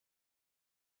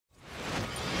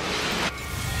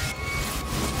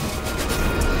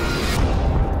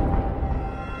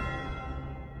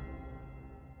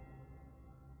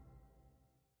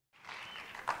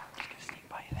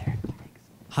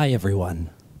Hi,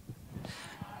 everyone.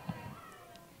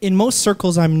 In most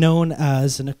circles, I'm known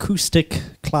as an acoustic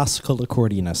classical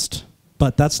accordionist,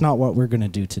 but that's not what we're going to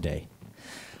do today.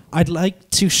 I'd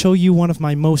like to show you one of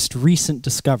my most recent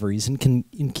discoveries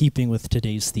in keeping with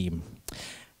today's theme.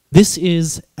 This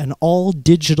is an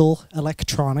all-digital,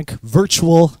 electronic,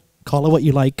 virtual, call it what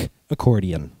you like,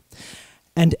 accordion.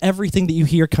 And everything that you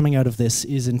hear coming out of this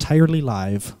is entirely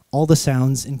live, all the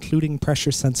sounds, including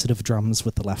pressure-sensitive drums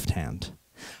with the left hand.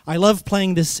 I love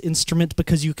playing this instrument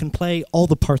because you can play all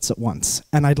the parts at once,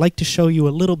 and I'd like to show you a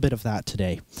little bit of that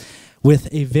today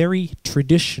with a very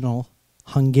traditional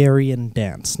Hungarian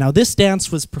dance. Now, this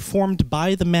dance was performed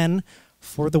by the men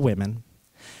for the women.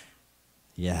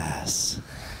 Yes.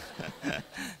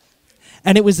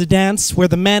 And it was a dance where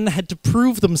the men had to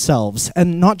prove themselves,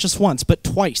 and not just once, but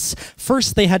twice.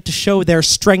 First, they had to show their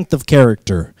strength of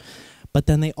character, but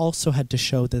then they also had to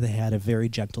show that they had a very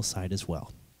gentle side as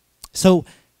well. So,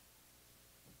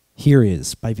 here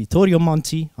is, by Vittorio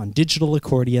Monti on digital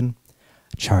accordion,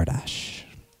 Csárdás.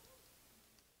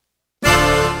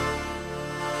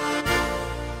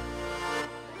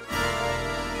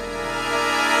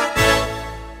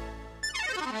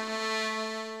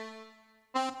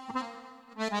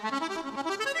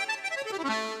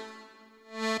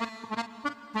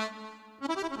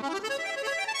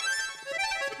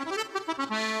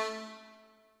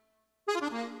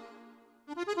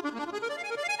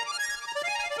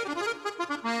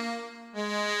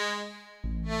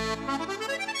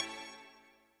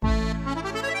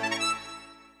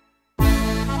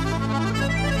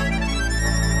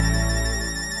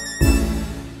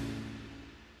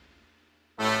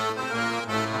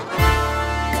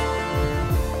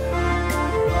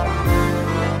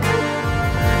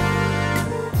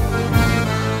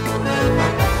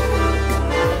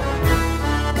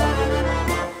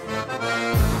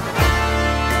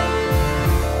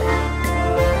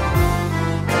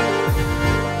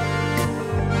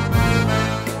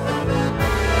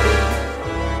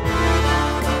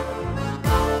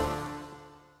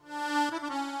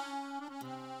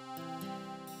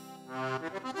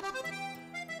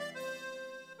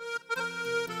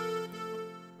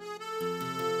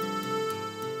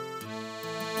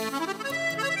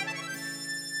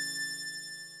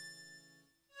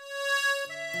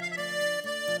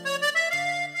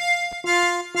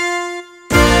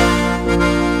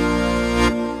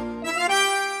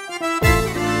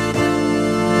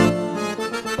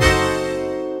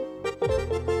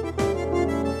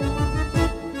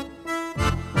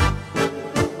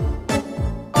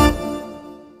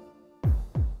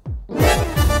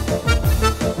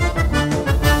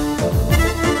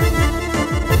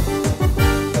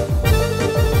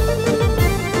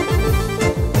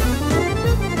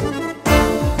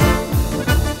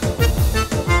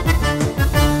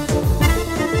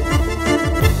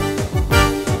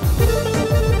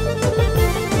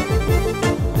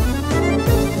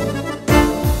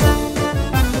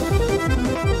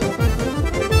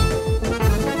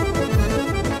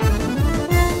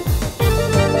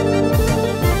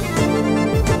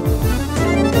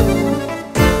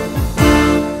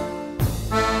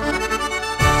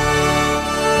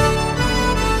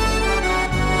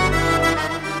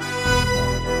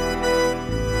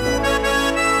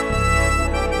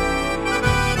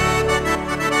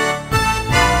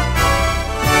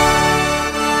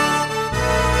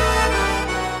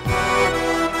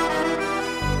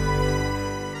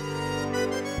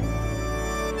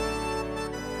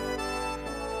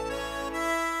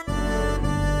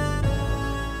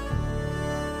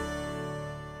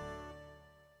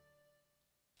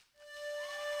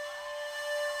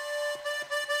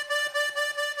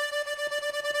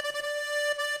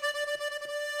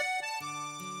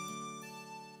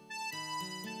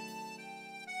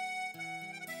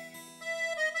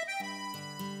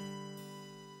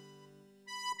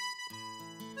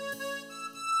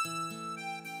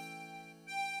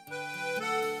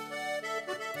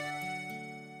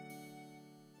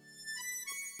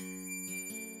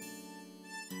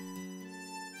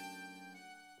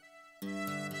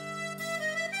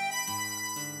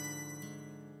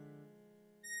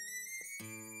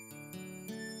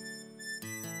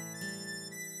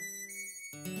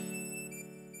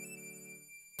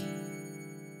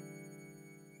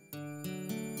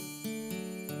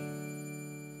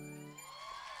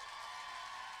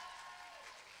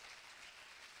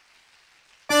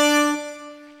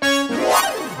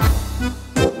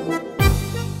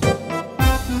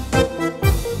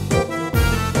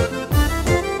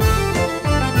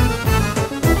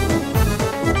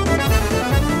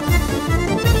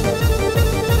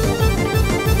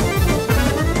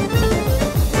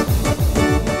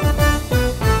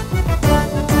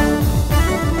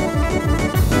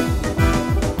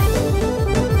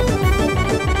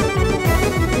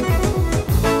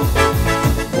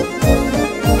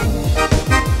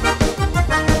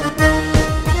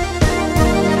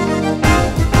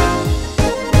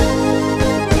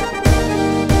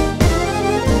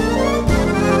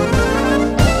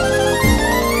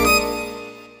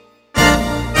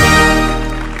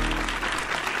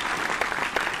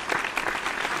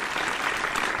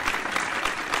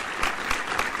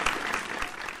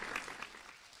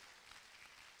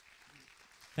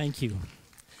 Thank you.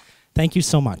 Thank you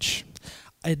so much.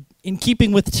 In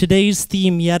keeping with today's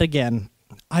theme yet again,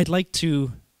 I'd like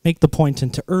to make the point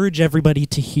and to urge everybody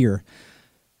to hear,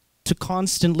 to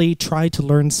constantly try to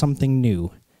learn something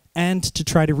new, and to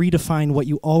try to redefine what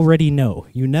you already know.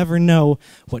 You never know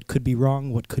what could be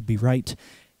wrong, what could be right.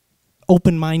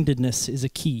 Open-mindedness is a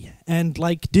key, and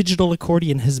like digital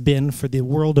accordion has been for the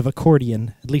world of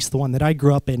accordion, at least the one that I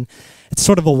grew up in, it's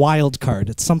sort of a wild card.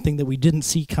 It's something that we didn't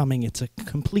see coming. It's a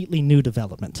completely new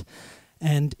development,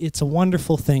 and it's a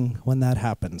wonderful thing when that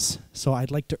happens. So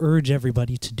I'd like to urge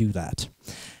everybody to do that.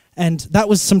 And that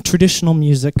was some traditional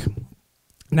music.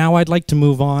 Now I'd like to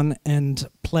move on and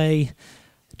play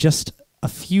just a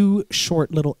few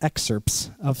short little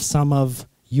excerpts of some of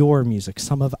your music,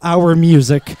 some of our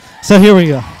music. So here we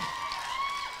go.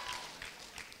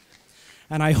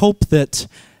 And I hope that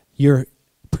your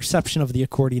perception of the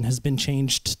accordion has been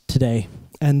changed today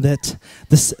and that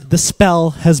the spell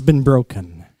has been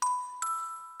broken.